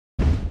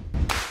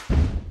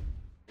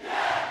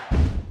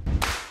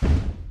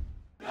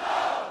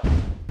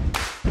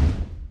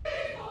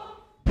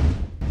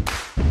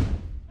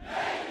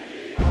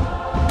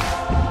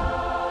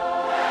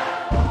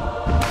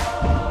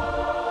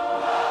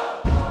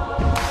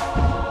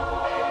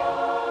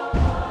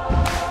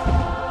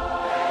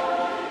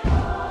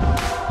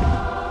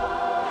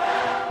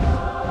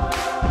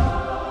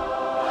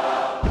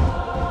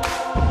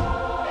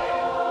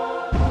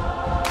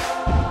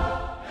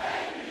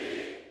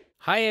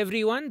Hi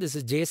everyone, this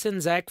is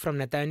Jason Zach from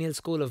Nathaniel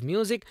School of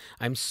Music.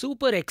 I'm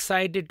super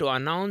excited to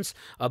announce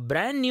a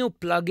brand new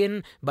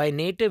plugin by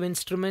Native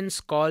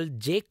Instruments called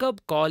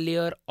Jacob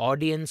Collier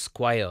Audience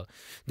Choir.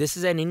 This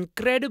is an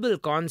incredible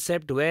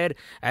concept where,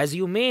 as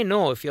you may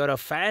know, if you're a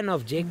fan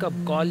of Jacob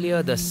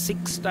Collier, the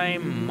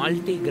 6-time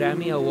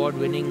multi-Grammy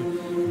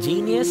award-winning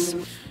genius,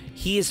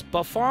 he is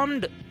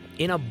performed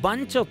in a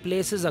bunch of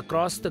places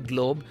across the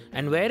globe,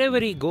 and wherever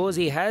he goes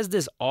he has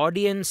this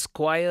audience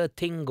choir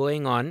thing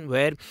going on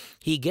where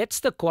he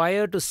gets the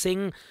choir to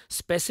sing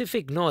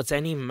specific notes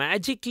and he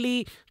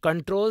magically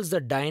controls the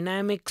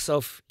dynamics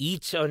of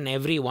each and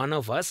every one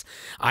of us.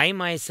 I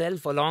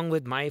myself, along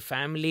with my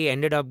family,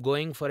 ended up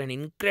going for an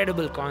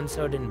incredible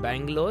concert in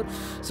Bangalore,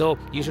 so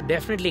you should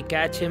definitely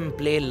catch him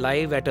play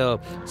live at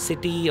a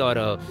city or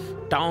a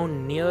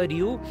town near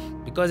you,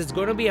 because it's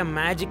going to be a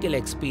magical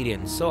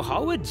experience. So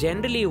how it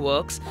generally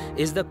works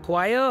is the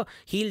choir,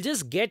 he'll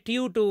just get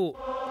you to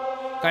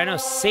kind of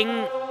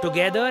sing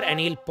together and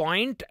he'll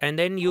point and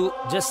then you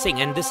just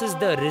sing, and this is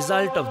the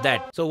result of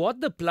that. So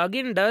what the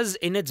plugin does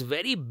in its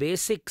very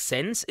basic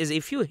sense is,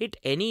 if you hit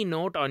any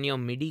note on your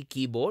MIDI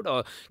keyboard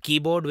or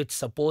keyboard which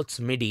supports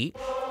MIDI,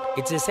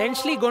 it's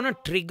essentially going to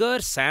trigger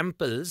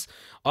samples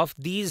of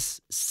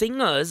these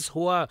singers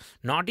who are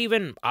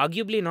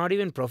arguably not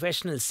even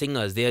professional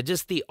singers. They are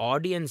just the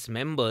audience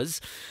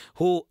members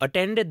who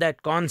attended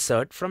that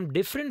concert from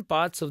different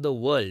parts of the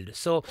world.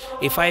 So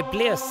if I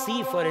play a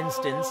C, for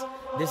instance,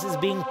 this is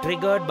being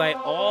triggered by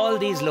all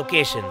these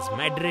locations: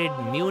 Madrid,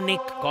 Munich,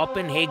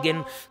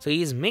 Copenhagen. So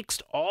he's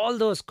mixed all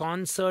those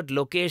concert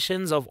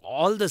locations of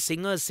all the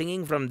singers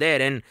singing from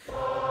there, and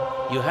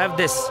you have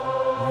this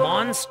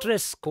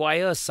monstrous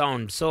choir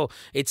sound. So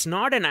it's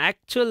not an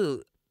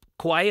actual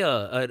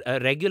choir, a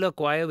regular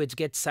choir which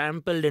gets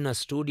sampled in a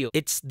studio.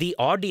 It's the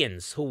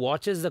audience who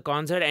watches the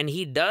concert, and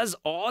he does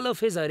all of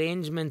his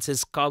arrangements,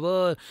 his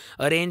cover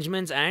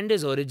arrangements and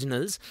his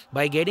originals,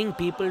 by getting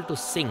people to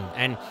sing.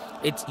 And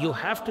you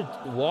have to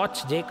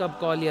watch Jacob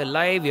Collier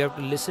live, you have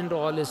to listen to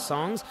all his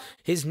songs.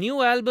 His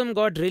new album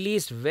got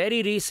released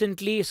very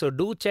recently, so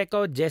do check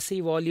out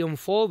Jesse Volume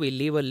 4. We'll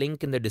leave a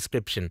link in the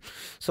description.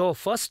 So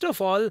first of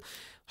all,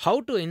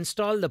 how to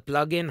install the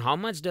plugin, how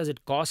much does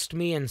it cost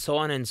me, and so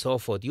on and so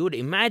forth. You would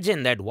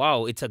imagine that,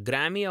 wow, it's a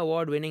Grammy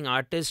award-winning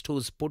artist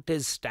who's put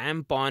his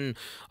stamp on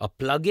a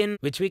plugin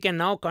which we can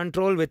now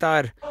control with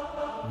our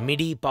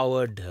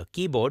MIDI-powered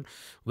keyboard.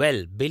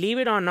 Well, believe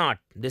it or not,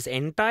 this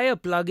entire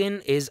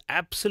plugin is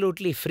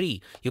absolutely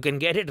free. You can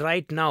get it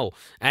right now,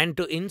 and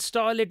to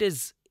install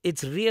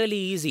it's really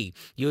easy.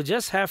 You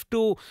just have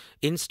to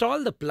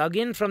install the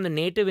plugin from the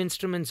Native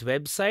Instruments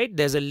website.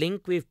 There's a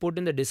link we've put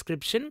in the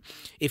description.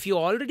 If you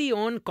already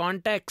own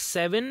Contact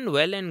 7,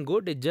 well and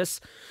good. It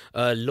just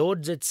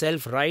loads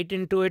itself right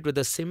into it with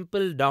a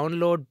simple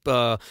download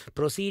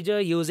procedure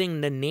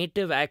using the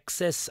Native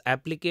Access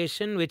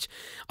application, which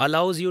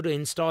allows you to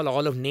install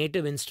all of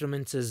Native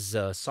Instruments'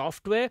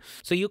 software.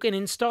 So you can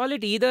install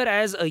it either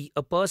as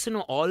a person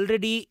who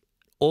already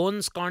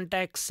owns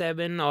Contact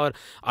 7 or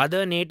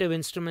other Native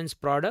Instruments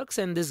products,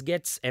 and this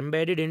gets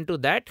embedded into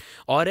that,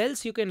 or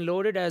else you can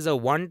load it as a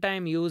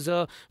one-time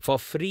user for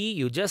free.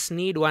 You just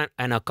need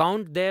an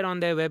account there on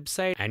their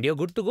website and you're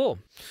good to go.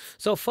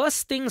 So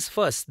first things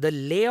first, the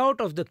layout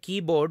of the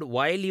keyboard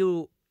while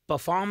you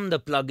perform the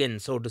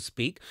plugin, so to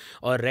speak,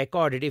 or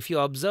record it. If you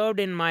observed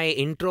in my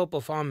intro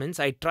performance,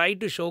 I tried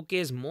to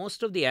showcase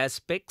most of the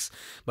aspects,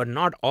 but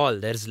not all.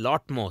 There's a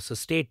lot more, so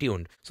stay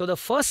tuned. So the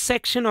first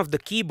section of the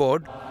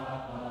keyboard,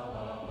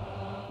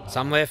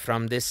 somewhere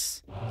from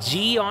this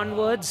G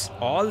onwards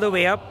all the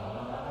way up,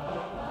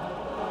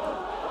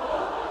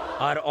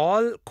 are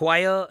all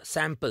choir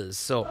samples.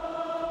 So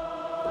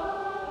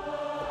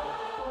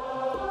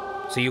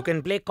you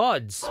can play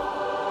chords,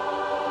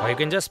 or you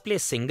can just play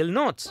single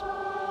notes.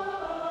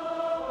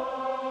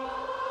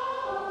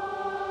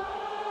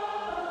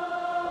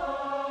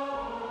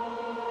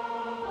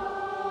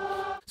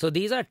 So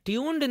these are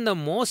tuned in the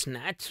most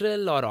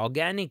natural or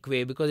organic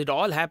way because it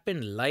all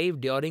happened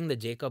live during the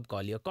Jacob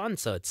Collier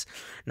concerts.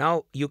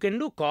 Now, you can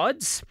do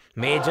chords,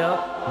 major,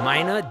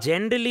 minor.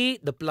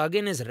 Generally, the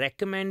plugin is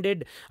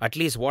recommended, at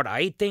least what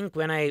I think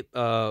when I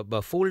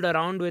fooled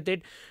around with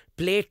it,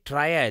 play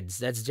triads.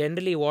 That's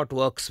generally what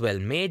works well.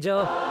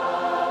 Major,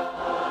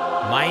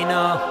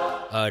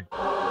 minor,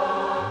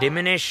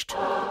 diminished,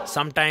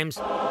 sometimes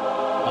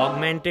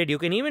augmented. You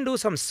can even do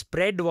some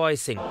spread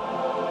voicing.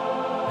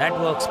 That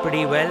works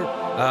pretty well.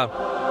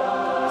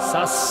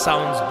 Sus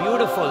sounds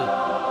beautiful.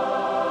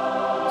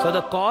 So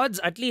the chords,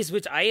 at least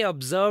which I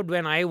observed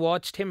when I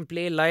watched him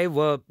play live,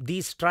 were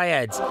these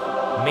triads: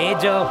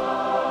 major,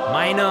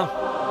 minor,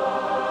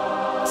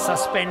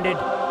 suspended,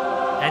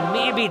 and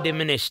maybe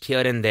diminished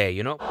here and there,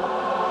 you know.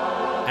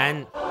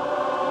 And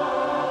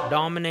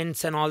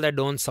dominants and all that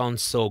don't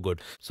sound so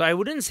good. So I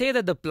wouldn't say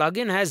that the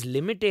plugin has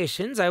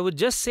limitations. I would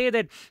just say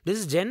that this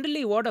is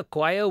generally what a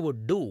choir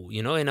would do,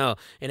 you know, in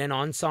an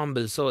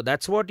ensemble. So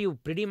that's what you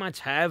pretty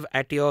much have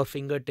at your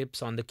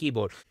fingertips on the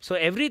keyboard. So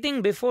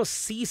everything before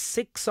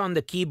C6 on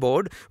the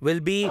keyboard will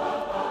be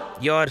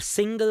your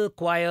single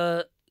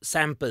choir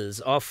samples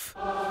of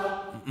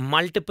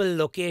multiple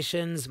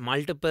locations,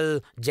 multiple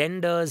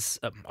genders,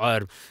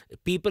 or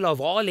people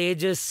of all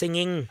ages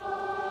singing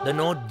the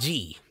note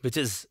G, which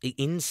is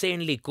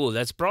insanely cool.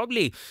 That's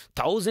probably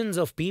thousands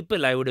of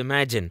people, I would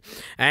imagine.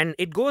 And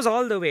it goes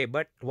all the way.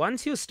 But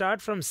once you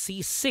start from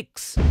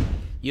C6,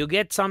 you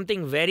get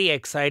something very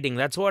exciting.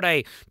 That's what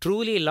I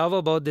truly love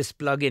about this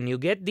plugin. You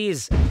get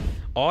these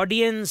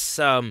audience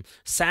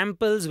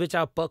samples which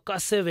are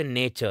percussive in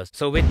nature.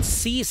 So with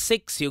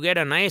C6 you get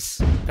a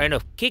nice kind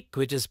of kick,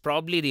 which is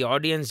probably the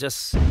audience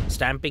just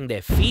stamping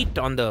their feet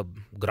on the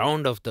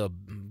ground of the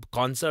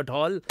concert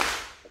hall.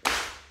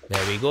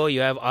 There we go.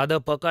 You have other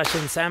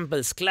percussion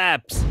samples,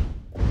 claps,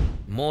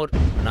 more,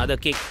 another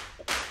kick,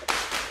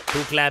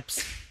 2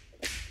 claps,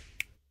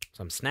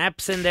 some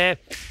snaps in there,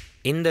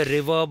 in the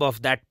reverb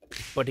of that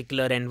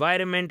particular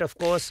environment, of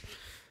course,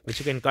 which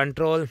you can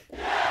control.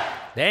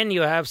 Then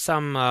you have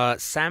some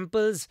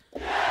samples.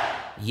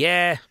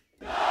 Yeah,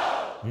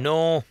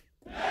 no,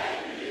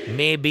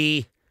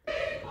 maybe,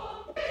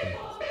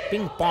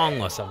 ping pong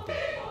or something.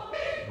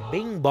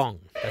 Bing bong.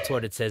 That's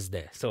what it says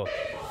there. So,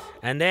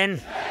 and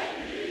then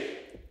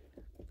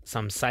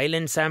some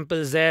silent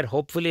samples there.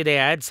 Hopefully they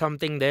add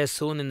something there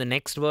soon in the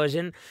next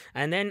version.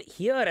 And then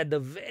here at the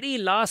very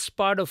last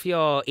part of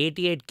your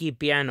 88 key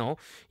piano,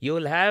 you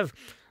will have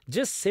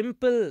just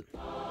simple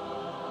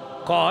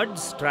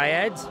chords,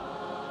 triads.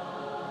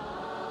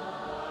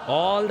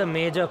 All the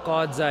major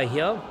chords are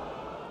here.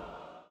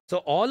 So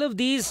all of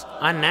these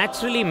are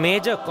naturally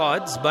major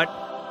chords, but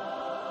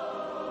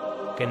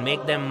can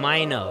make them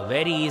minor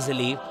very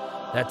easily.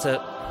 That's a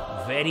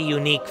very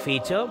unique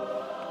feature.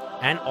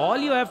 And all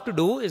you have to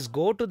do is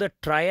go to the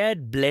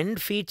Triad Blend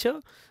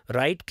feature,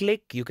 right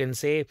click, you can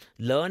say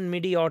Learn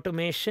MIDI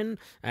Automation,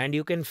 and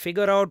you can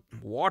figure out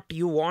what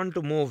you want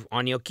to move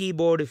on your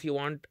keyboard. If you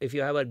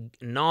have a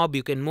knob,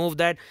 you can move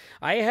that.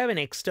 I have an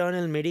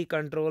external MIDI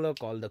controller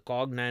called the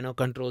Cog Nano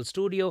Control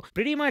Studio.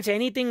 Pretty much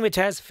anything which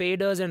has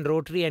faders and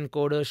rotary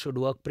encoders should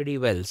work pretty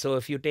well. So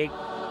if you take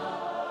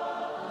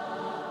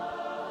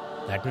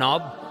that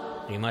knob,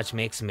 pretty much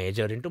makes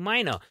major into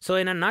minor. So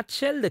in a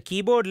nutshell, the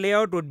keyboard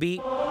layout would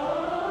be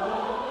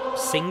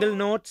single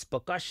notes,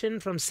 percussion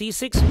from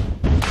C6,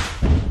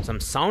 some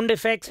sound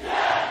effects,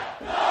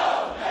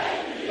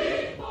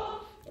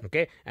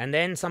 okay, and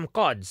then some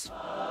chords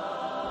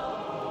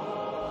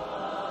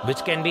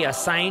which can be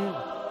assigned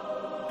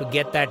to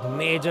get that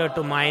major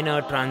to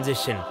minor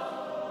transition,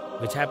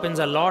 which happens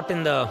a lot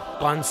in the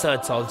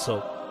concerts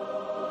also.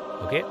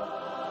 Okay,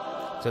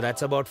 so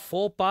that's about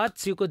 4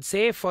 parts, you could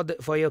say,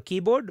 for your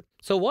keyboard.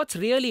 So what's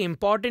really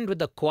important with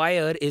the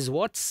choir is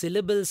what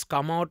syllables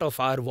come out of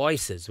our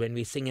voices when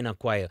we sing in a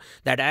choir.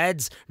 That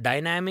adds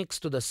dynamics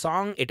to the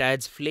song, it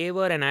adds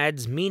flavor and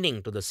adds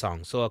meaning to the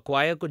song. So a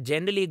choir could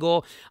generally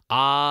go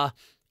ah,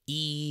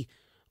 e,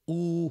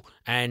 oo,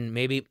 and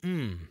maybe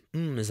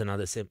is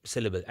another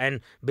syllable.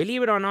 And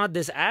believe it or not,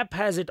 this app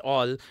has it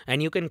all,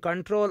 and you can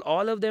control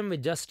all of them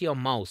with just your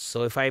mouse.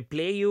 So if I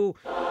play you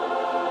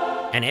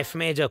an F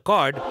major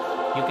chord,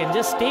 you can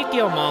just take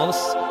your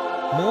mouse,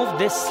 move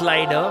this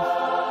slider,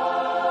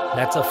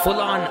 that's a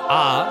full-on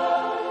R,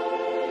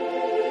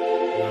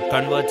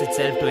 converts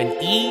itself to an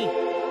E,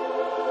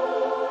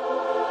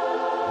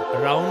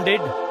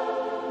 rounded,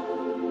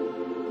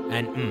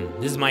 and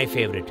this is my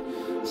favorite.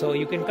 So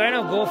you can kind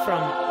of go from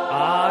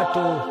R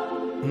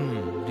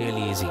to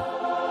really easy.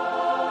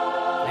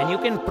 And you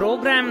can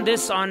program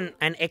this on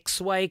an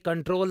XY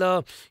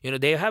controller. You know,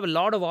 they have a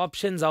lot of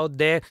options out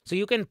there. So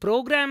you can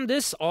program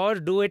this or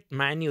do it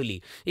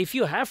manually. If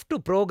you have to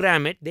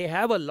program it, they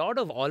have a lot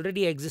of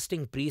already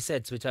existing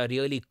presets which are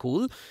really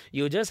cool.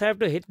 You just have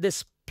to hit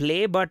this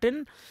play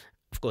button.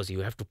 Of course, you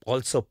have to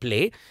also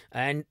play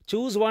and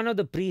choose one of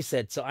the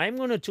presets. So I'm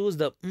going to choose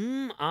the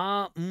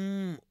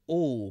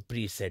O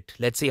preset.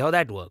 Let's see how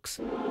that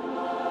works.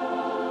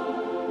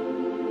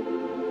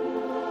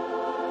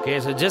 Okay,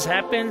 so it just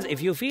happens,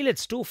 if you feel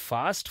it's too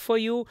fast for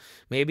you,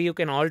 maybe you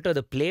can alter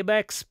the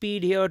playback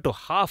speed here to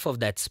half of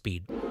that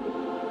speed.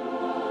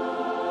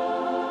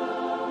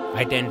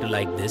 I tend to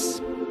like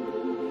this.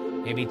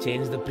 Maybe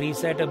change the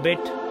preset a bit.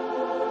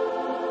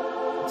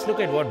 Let's look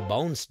at what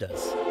bounce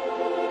does.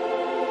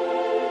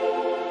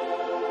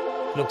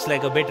 Looks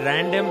like a bit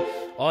random.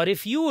 Or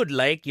if you would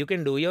like, you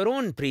can do your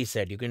own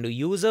preset. You can do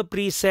user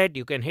preset.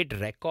 You can hit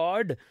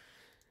record.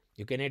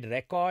 You can hit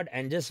record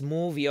and just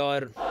move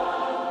your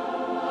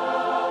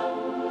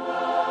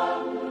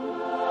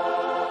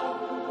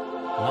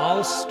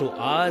mouse to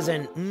R's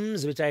and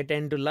M's, which I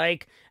tend to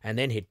like, and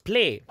then hit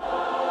play.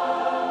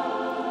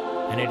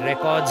 And it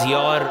records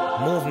your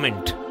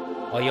movement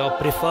or your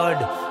preferred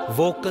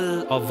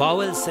vocal or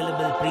vowel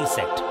syllable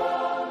preset.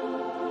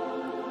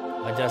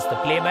 Adjust the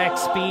playback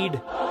speed.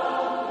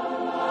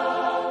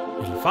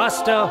 little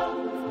faster,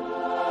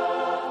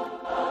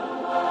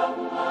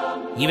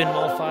 even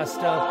more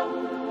faster.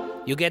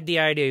 You get the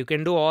idea. You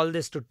can do all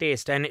this to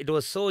taste, and it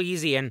was so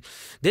easy. And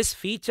this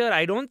feature,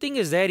 I don't think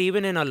is there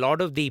even in a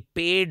lot of the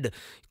paid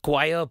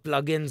choir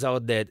plugins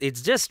out there.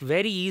 It's just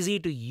very easy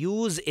to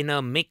use in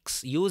a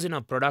mix, use in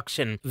a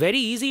production. Very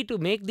easy to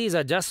make these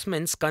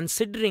adjustments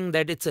considering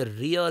that it's a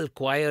real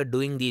choir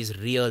doing these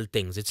real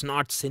things. It's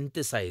not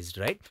synthesized,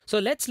 right? So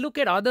let's look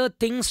at other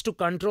things to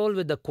control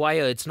with the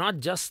choir. It's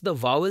not just the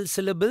vowel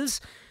syllables.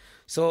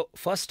 So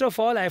first of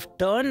all, I've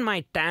turned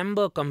my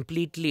timbre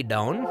completely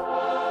down.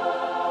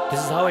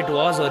 This is how it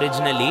was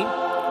originally.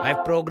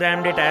 I've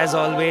programmed it as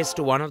always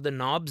to one of the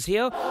knobs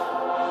here.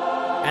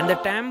 And the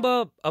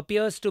timbre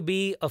appears to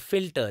be a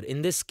filter.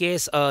 In this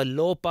case, a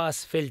low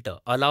pass filter,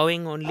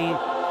 allowing only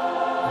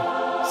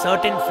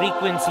certain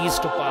frequencies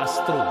to pass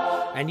through.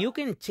 And you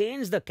can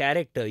change the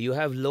character. You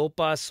have low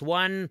pass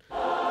 1,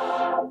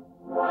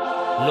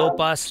 low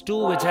pass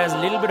 2, which has a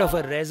little bit of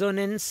a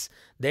resonance.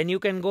 Then you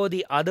can go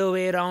the other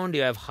way around.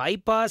 You have high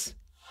pass.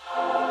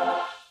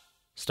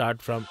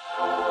 Start from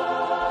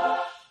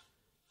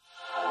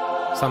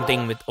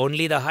something with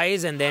only the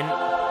highs and then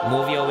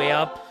move your way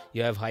up.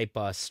 You have high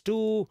pass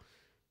 2.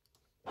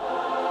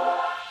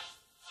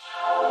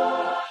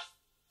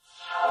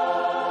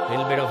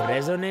 Little bit of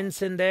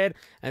resonance in there.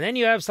 And then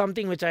you have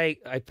something which I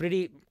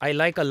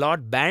like a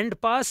lot,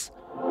 band pass.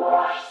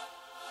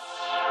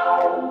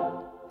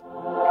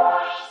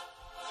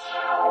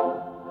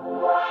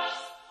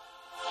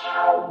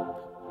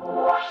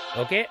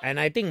 Okay,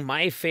 and I think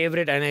my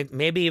favorite, and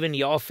maybe even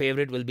your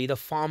favorite, will be the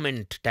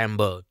formant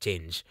timbre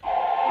change,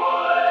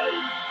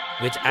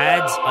 which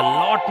adds a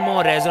lot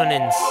more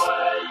resonance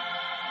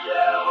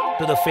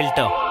to the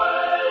filter.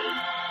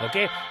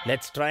 Okay,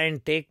 let's try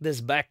and take this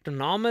back to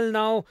normal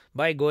now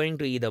by going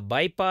to either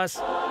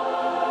bypass,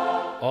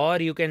 or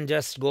you can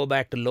just go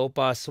back to low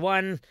pass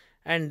 1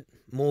 and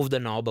move the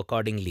knob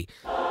accordingly.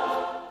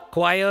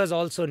 Choirs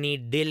also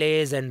need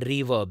delays and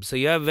reverb. So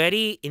you have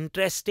very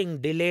interesting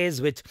delays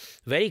with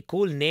very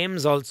cool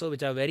names also,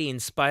 which are very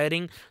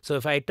inspiring. So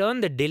if I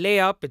turn the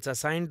delay up, it's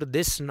assigned to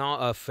this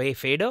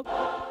fader.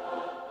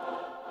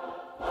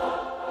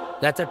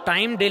 That's a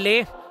time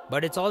delay,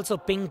 but it's also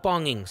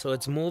ping-ponging. So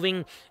it's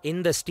moving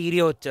in the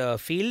stereo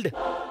field.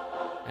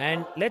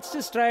 And let's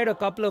just try out a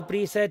couple of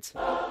presets.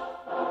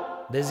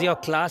 This is your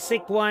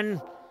classic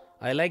one.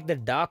 I like the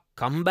dark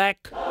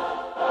comeback.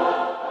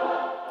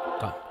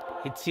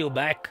 Hits you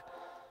back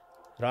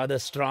rather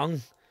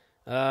strong.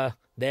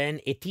 Then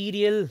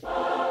ethereal.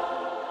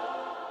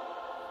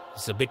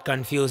 It's a bit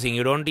confusing.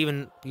 You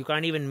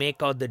can't even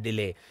make out the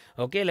delay.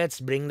 Okay, let's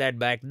bring that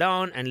back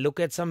down and look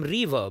at some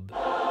reverb.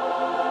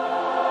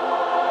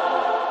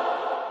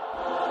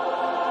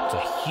 It's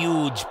a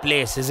huge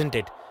place, isn't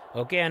it?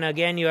 Okay, and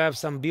again you have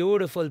some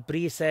beautiful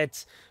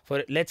presets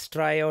for, let's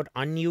try out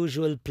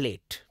unusual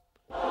plate.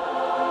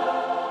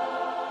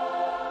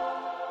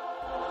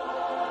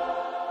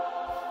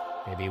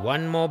 Maybe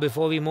one more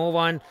before we move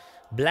on.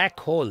 Black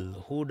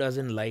hole. Who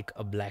doesn't like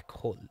a black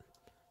hole?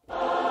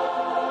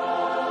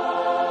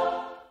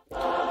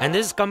 And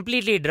this is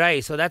completely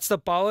dry. So that's the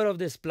power of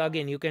this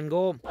plugin. You can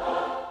go...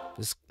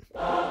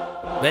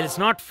 Well, it's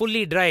not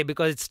fully dry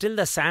because it's still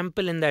the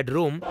sample in that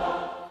room.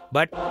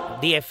 But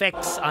the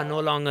effects are no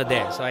longer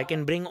there. So I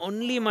can bring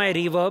only my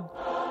reverb.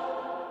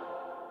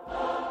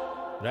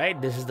 Right?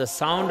 This is the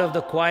sound of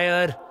the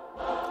choir.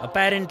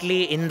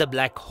 Apparently in the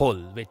black hole,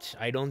 which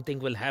I don't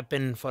think will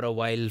happen for a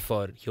while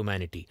for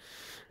humanity.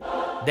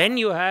 Then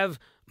you have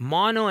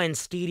mono and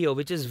stereo,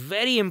 which is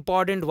very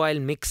important while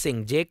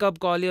mixing.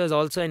 Jacob Collier is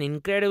also an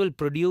incredible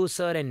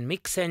producer and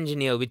mix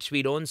engineer, which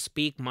we don't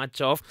speak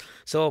much of.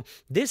 So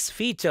this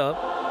feature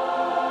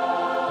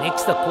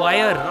makes the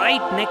choir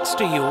right next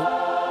to you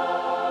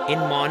in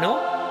mono,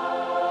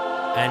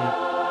 and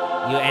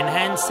you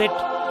enhance it,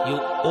 you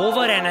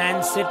over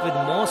enhance it with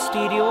more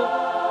stereo.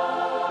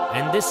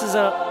 And this is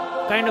a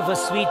kind of a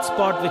sweet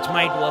spot which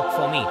might work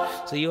for me.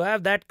 So you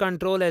have that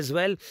control as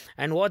well.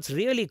 And what's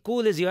really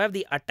cool is you have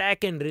the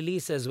attack and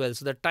release as well.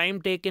 So the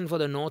time taken for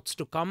the notes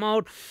to come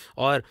out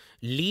or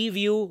leave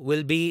you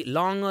will be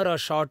longer or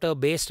shorter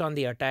based on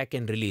the attack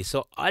and release.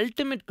 So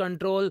ultimate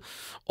control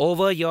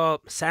over your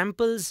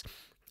samples,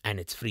 and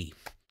it's free.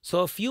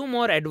 So a few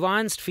more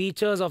advanced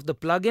features of the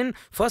plugin.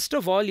 First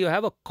of all, you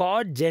have a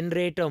chord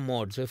generator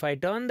mode. So if I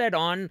turn that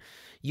on,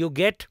 you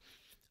get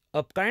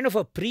a kind of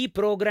a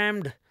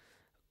pre-programmed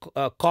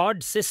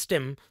chord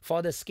system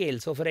for the scale.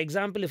 So for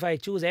example, if I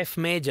choose F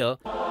major,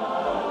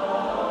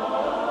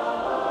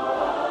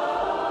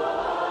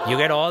 you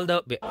get all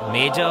the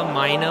major,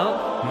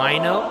 minor,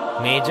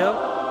 minor, major,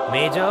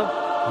 major,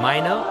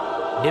 minor,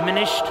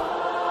 diminished,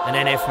 and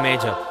then F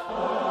major.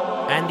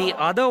 And the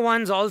other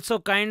ones also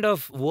kind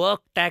of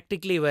work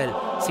tactically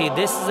well. See,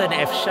 this is an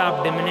F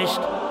sharp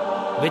diminished,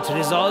 which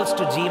resolves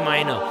to G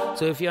minor.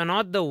 So if you're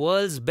not the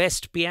world's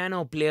best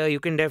piano player, you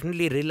can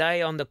definitely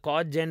rely on the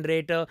chord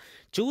generator,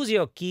 choose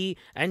your key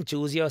and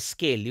choose your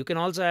scale. You can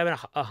also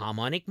have a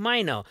harmonic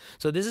minor.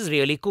 So this is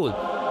really cool.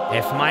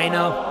 F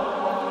minor,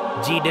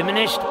 G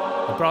diminished,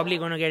 You're probably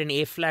going to get an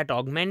A flat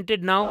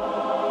augmented now.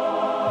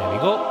 There we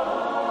go.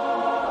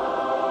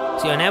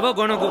 So you're never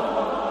going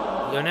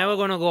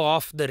to go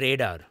off the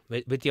radar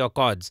with your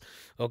chords.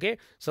 Okay,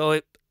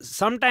 so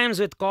sometimes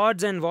with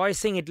chords and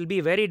voicing it will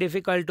be very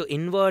difficult to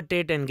invert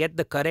it and get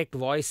the correct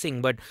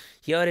voicing, but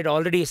here it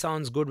already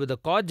sounds good with the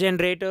chord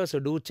generator, so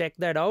do check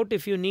that out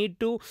if you need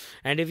to.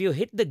 And if you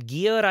hit the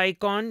gear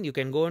icon, you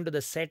can go into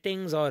the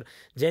settings or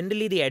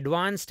generally the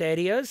advanced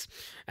areas.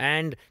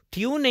 And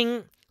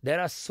tuning, there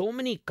are so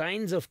many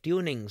kinds of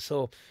tuning,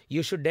 so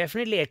you should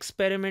definitely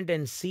experiment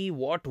and see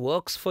what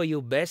works for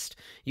you best.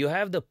 You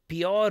have the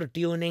pure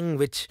tuning,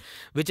 which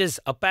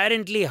is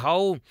apparently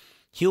how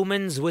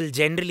humans will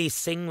generally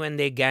sing when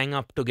they gang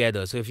up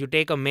together. So if you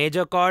take a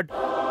major chord,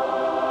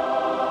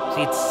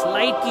 see, it's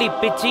slightly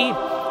pitchy,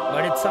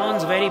 but it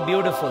sounds very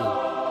beautiful.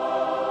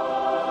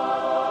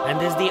 And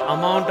this is the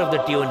amount of the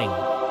tuning.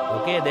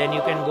 Okay, then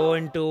you can go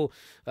into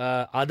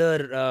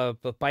other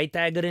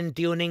Pythagorean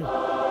tuning.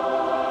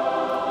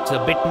 It's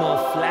a bit more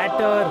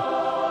flatter.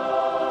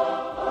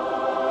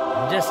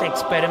 I'm just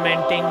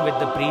experimenting with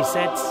the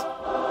presets.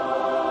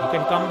 You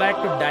can come back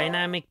to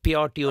dynamic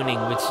pure tuning,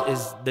 which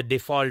is the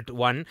default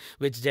one,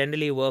 which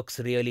generally works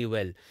really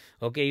well.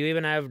 Okay, you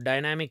even have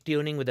dynamic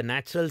tuning with the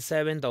natural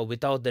seventh or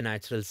without the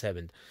natural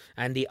seventh,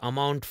 and the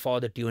amount for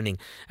the tuning.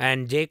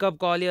 And Jacob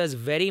Collier is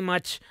very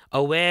much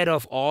aware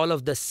of all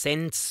of the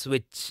cents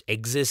which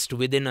exist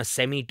within a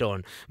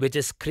semitone, which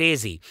is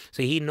crazy.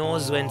 So he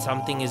knows when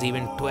something is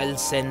even 12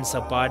 cents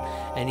apart,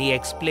 and he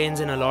explains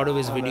in a lot of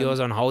his videos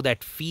on how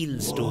that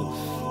feels to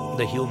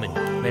the human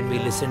when we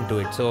listen to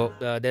it. So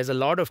there's a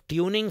lot of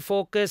tuning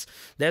focus.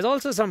 There's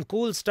also some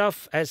cool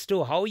stuff as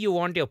to how you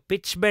want your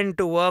pitch bend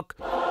to work.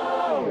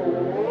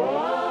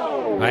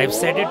 I've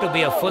set it to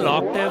be a full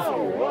octave.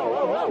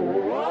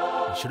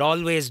 You should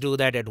always do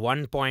that at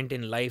one point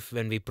in life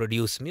when we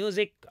produce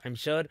music, I'm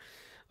sure.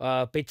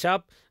 Pitch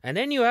up, and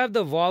then you have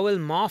the vowel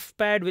morph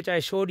pad, which I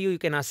showed you. You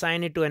can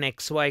assign it to an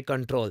XY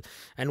control.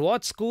 And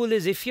what's cool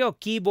is if your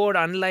keyboard,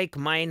 unlike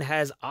mine,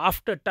 has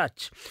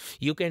aftertouch,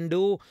 you can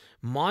do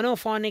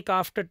monophonic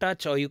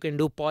aftertouch or you can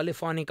do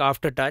polyphonic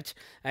aftertouch.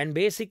 And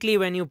basically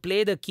when you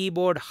play the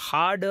keyboard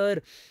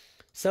harder,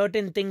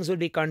 certain things will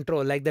be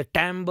controlled, like the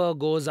timbre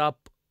goes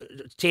up,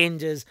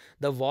 changes,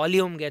 the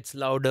volume gets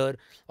louder,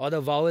 or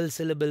the vowel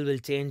syllable will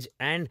change.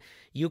 And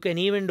you can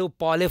even do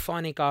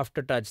polyphonic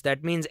aftertouch.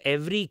 That means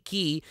every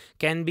key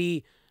can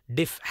be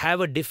have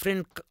a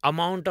different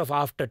amount of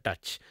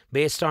aftertouch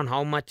based on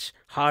how much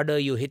harder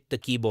you hit the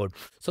keyboard.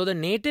 So the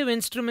Native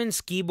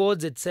Instruments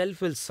keyboards itself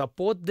will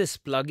support this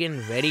plugin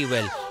very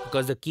well,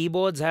 because the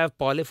keyboards have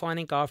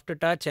polyphonic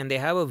aftertouch and they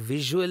have a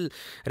visual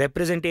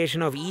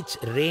representation of each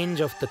range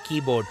of the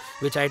keyboard,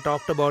 which I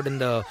talked about in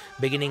the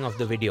beginning of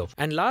the video.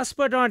 And last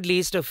but not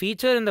least, a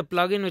feature in the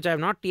plugin which I have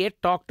not yet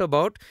talked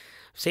about,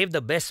 save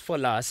the best for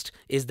last,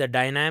 is the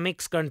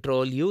dynamics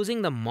control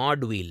using the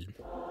mod wheel.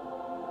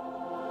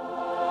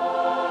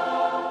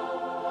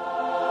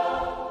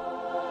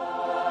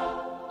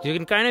 You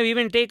can kind of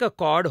even take a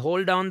chord,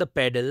 hold down the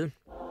pedal,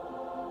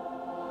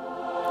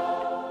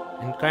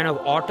 and kind of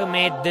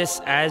automate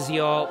this as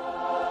you're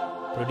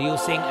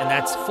producing, and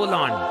that's full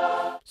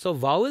on. So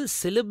vowel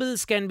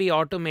syllables can be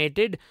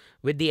automated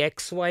with the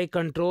XY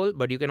control,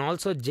 but you can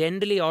also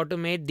generally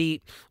automate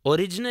the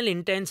original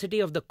intensity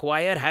of the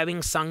choir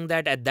having sung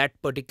that at that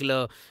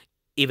particular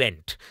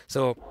event.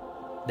 So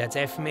that's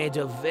F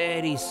major,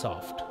 very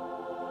soft.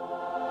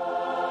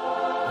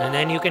 And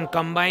then you can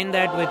combine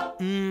that with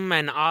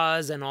and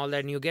ahs and all that,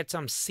 and you get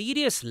some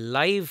serious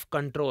live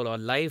control or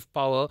live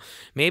power.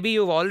 Maybe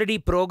you've already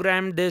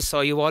programmed this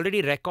or you've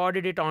already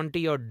recorded it onto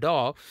your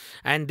DAW,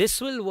 and this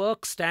will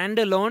work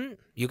standalone.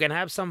 You can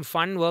have some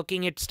fun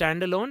working it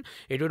standalone.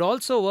 It would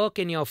also work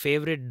in your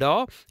favorite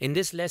DAW. In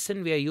this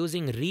lesson, we are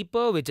using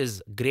Reaper, which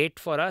is great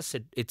for us.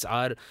 It's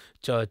our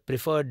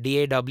preferred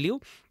DAW.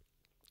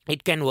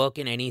 It can work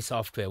in any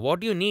software.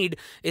 What you need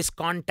is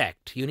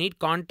Contact. You need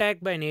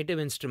Contact by Native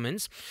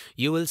Instruments.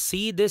 You will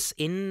see this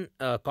in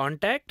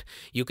Contact.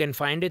 You can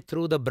find it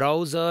through the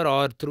browser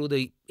or through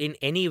in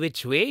any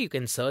which way. You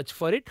can search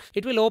for it.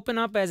 It will open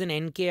up as an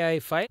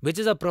NKI file, which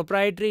is a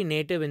proprietary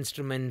Native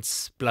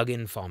Instruments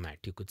plugin format,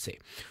 you could say.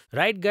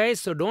 Right, guys?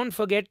 So don't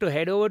forget to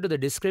head over to the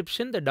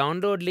description. The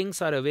download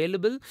links are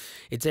available.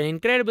 It's an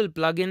incredible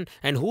plugin,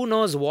 and who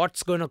knows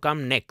what's going to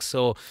come next.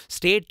 So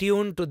stay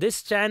tuned to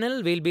this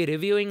channel. We'll be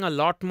reviewing a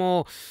lot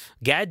more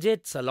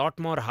gadgets, a lot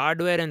more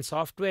hardware and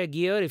software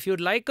gear. If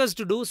you'd like us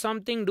to do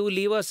something, do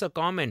leave us a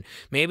comment.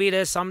 Maybe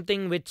there's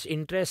something which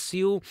interests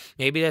you.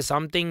 Maybe there's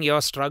something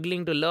you're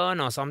struggling to learn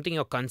or something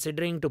you're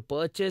considering to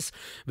purchase.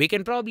 We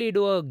can probably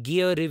do a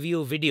gear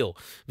review video,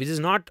 which is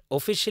not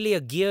officially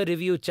a gear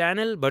review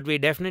channel, but we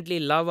definitely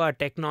love our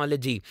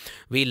technology.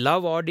 We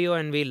love audio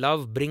and we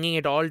love bringing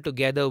it all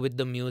together with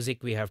the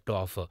music we have to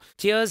offer.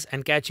 Cheers,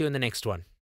 and catch you in the next one.